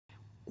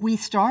We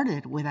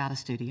started without a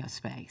studio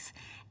space,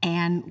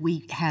 and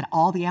we had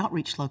all the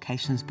outreach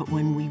locations, but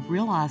when we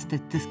realized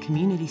that this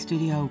community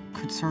studio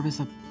could serve as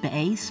a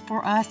base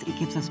for us, it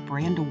gives us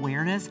brand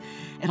awareness,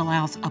 it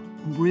allows a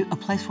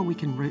place where we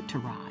can root to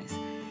rise.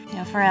 You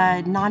know, for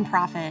a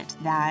nonprofit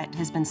that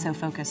has been so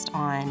focused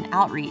on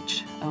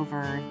outreach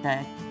over the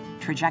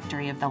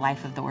trajectory of the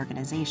life of the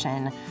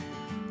organization,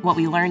 what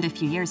we learned a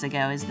few years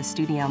ago is the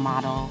studio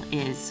model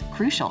is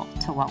crucial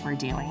to what we're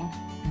doing.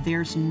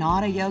 There's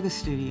not a yoga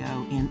studio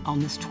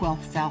on this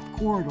 12th South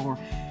Corridor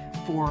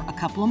for a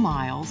couple of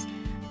miles,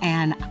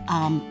 and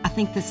I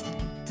think this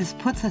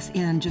puts us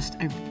in just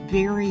a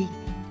very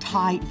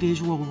tight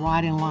visual,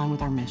 right in line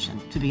with our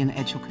mission to be in the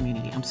Edgehill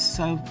community. I'm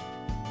so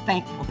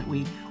thankful that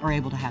we are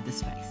able to have this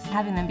space.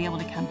 Having them be able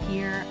to come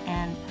here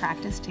and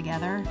practice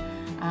together,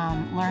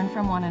 learn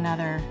from one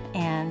another,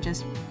 and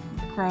just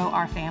grow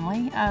our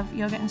family of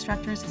yoga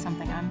instructors is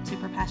something I'm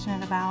super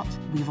passionate about.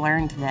 We've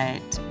learned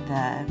that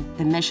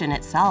the mission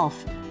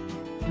itself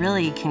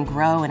really can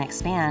grow and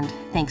expand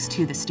thanks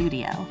to the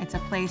studio. It's a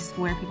place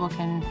where people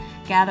can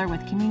gather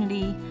with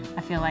community.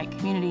 I feel like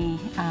community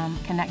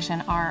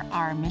connection are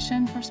our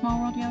mission for Small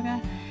World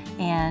Yoga,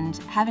 and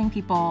having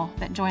people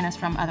that join us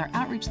from other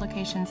outreach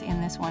locations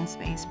in this one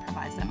space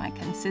provides them a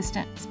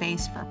consistent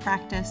space for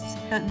practice.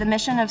 The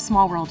mission of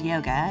Small World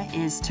Yoga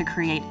is to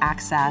create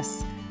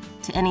access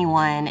to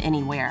anyone,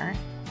 anywhere.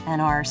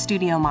 And our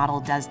studio model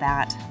does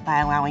that by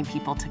allowing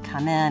people to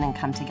come in and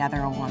come together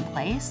in one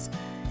place.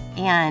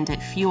 And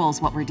it fuels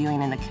what we're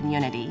doing in the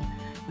community,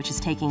 which is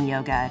taking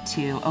yoga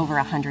to over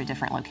 100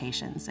 different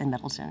locations in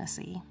Middle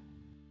Tennessee.